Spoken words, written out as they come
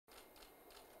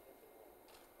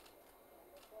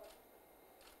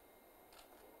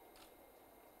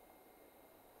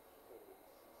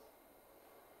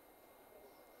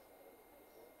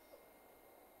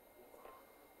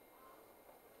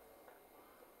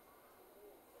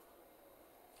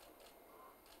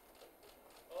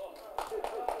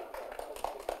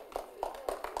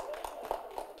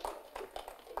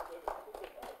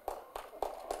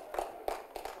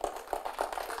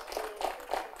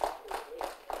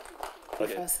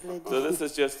Okay. First Lady. So this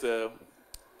is just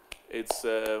it's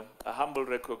a humble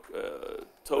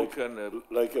token.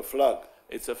 Like a flag.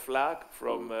 It's a flag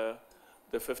from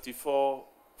the 54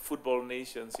 football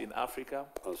nations in Africa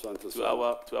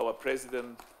to our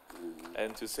president,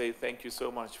 and to say thank you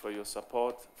so much for your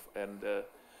support. And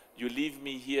you leave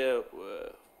me here,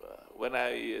 when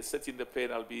I sit in the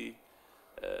pen, I'll be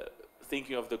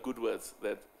thinking of the good words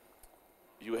that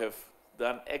you have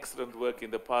done excellent work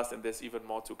in the past, and there's even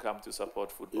more to come to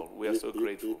support football. We are so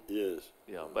grateful. Yes.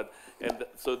 Yeah, but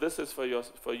so this is for you,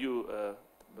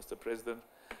 Mr. President,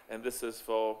 and this is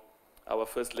for our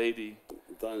First Lady.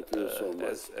 Thank you so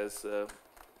much. As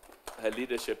her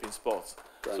leadership in sports.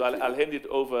 Thank so you. I'll hand it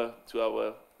over to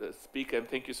our speaker, and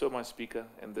thank you so much, Speaker,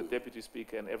 and the Deputy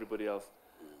Speaker, and everybody else,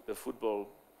 the football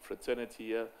fraternity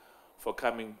here, for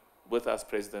coming with us,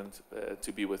 President,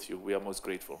 to be with you. We are most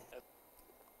grateful.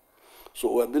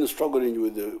 So we have been struggling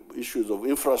with the issues of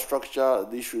infrastructure,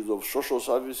 the issues of social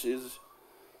services.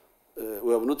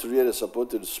 We have not really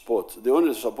supported sport. The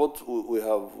only support we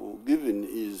have given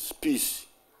is peace.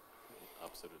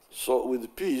 Absolutely. So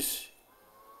with peace,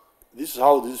 this is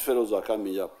how these fellows are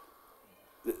coming up.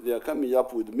 They are coming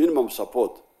up with minimum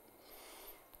support.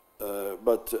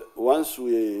 But once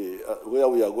where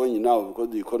we are going now, because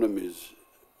the economy is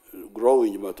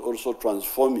growing but also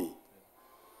transforming,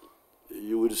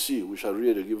 you will see we shall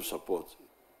really give support.